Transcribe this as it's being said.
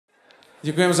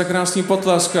Děkujeme za krásný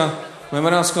potlesk a máme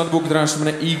rád skladbu, která se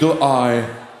jmenuje Eagle Eye.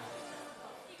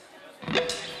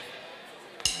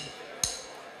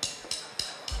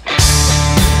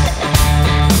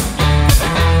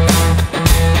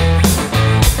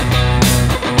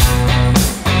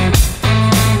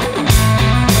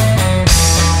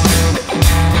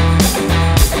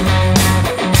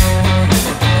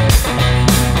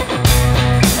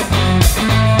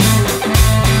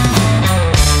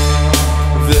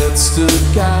 That's the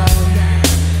guy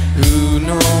who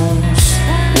knows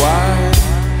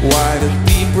why the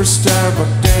people stare but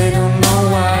they don't know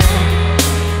why.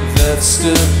 That's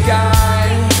the guy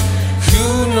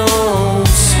who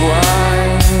knows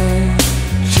why.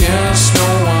 Cares no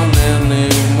one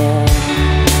anymore.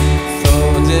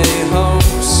 Though they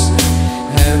hopes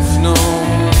have no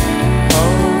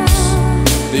hopes,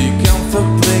 they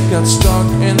comfortably got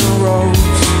stuck in the roads.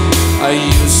 I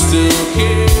used to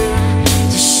hear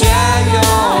share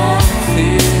your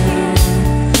fear.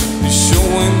 You're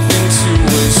showing things you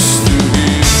wish to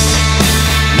hear.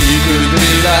 He could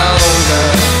be louder,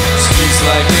 speaks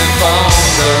like a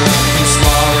founder. He's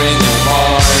smarring your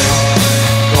heart,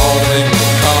 calling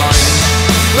your kind.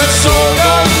 Let's hold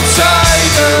on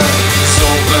tighter. He's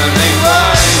opening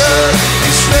wider.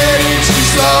 He's ready to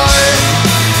fly.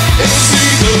 It's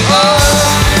Eagle Eye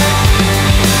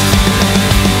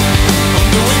on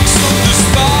the wings of the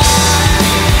sky.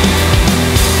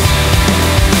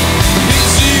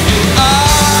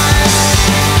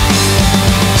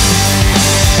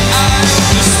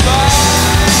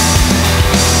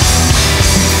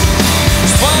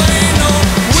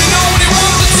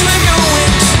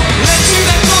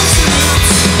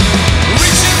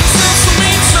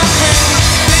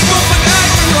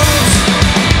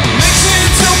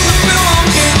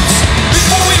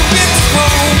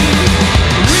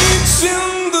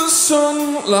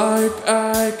 Like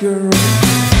Icarus,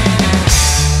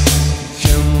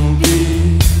 can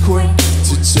be quick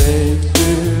to take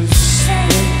this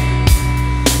step,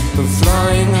 but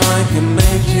flying high can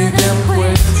make you damn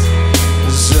quick.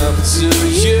 It's up to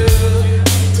you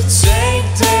to take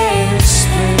this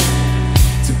step,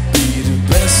 to be the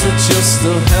best or just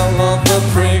the hell of a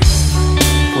prick.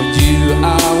 When you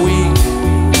are weak,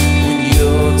 when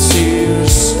your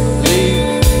tears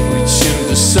leak, reaching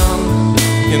the sun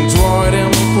can draw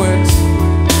them quick.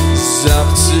 It's up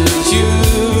to you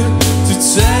to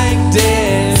take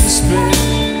this bit,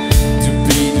 to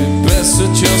be the best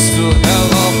or just the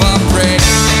hell of a break.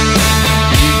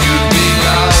 You could be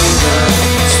louder,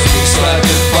 speaks like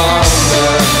a founder.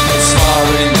 It's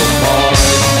hard in the heart,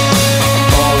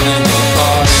 calling the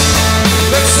heart.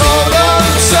 Let's hold on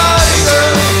tighter,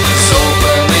 it's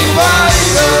opening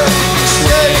wider. It's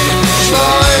ready to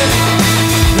fly.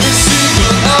 It's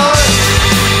Eagle Eye.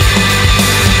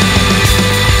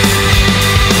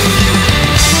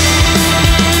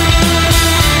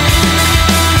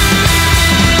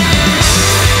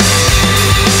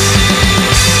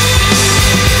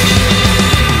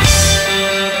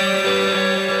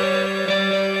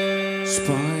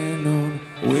 Spying on,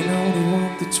 we know the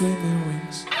one between their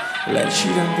wings. Let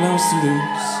you down close to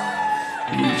lose.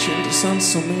 Reaching the sun,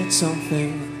 so meet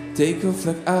something. Take off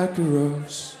like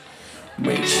Icarus.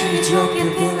 Make sure you drop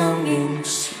your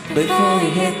belongings before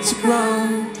you hit the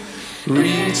ground.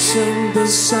 Reaching the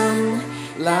sun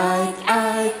like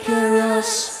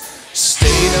Icarus.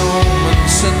 Stay home and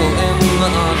settle in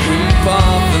a green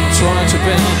path and try to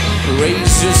bend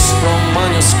razors from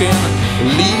on your skin.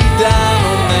 Lead down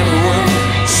on everyone.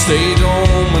 Stay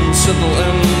home and settle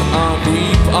in a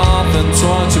green path and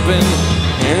try to bend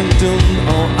handle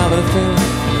all other things.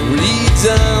 Lead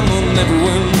down on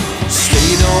everyone.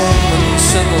 Stay home and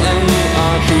settle in a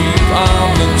green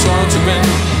path and try to bend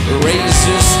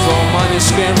razors from on your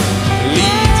skin.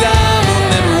 Lead down on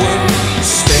everyone.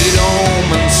 Stay home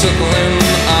and settle in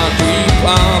a green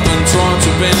path and try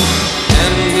to bend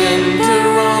and then to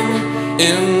run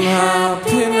in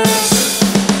happiness.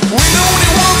 We know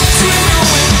they want to swim your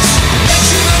wings, let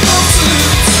you not go to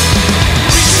lose.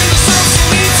 Reaching the sun to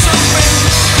meet something.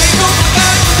 Take off the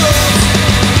Icarus.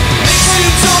 Make sure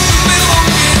you dump the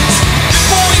belongings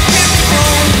before you hit the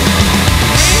ground.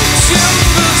 Reaching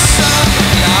the sun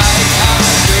like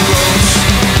Icarus.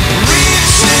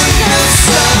 Reaching the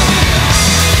sun.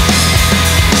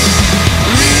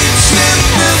 Reaching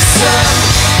the sun.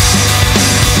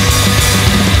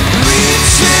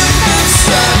 Reaching the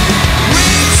sun.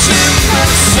 Reaching the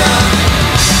sun.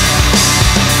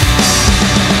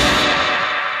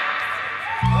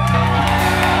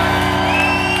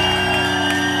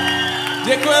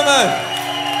 Děkujeme.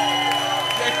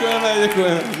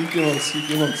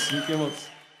 Díky moc.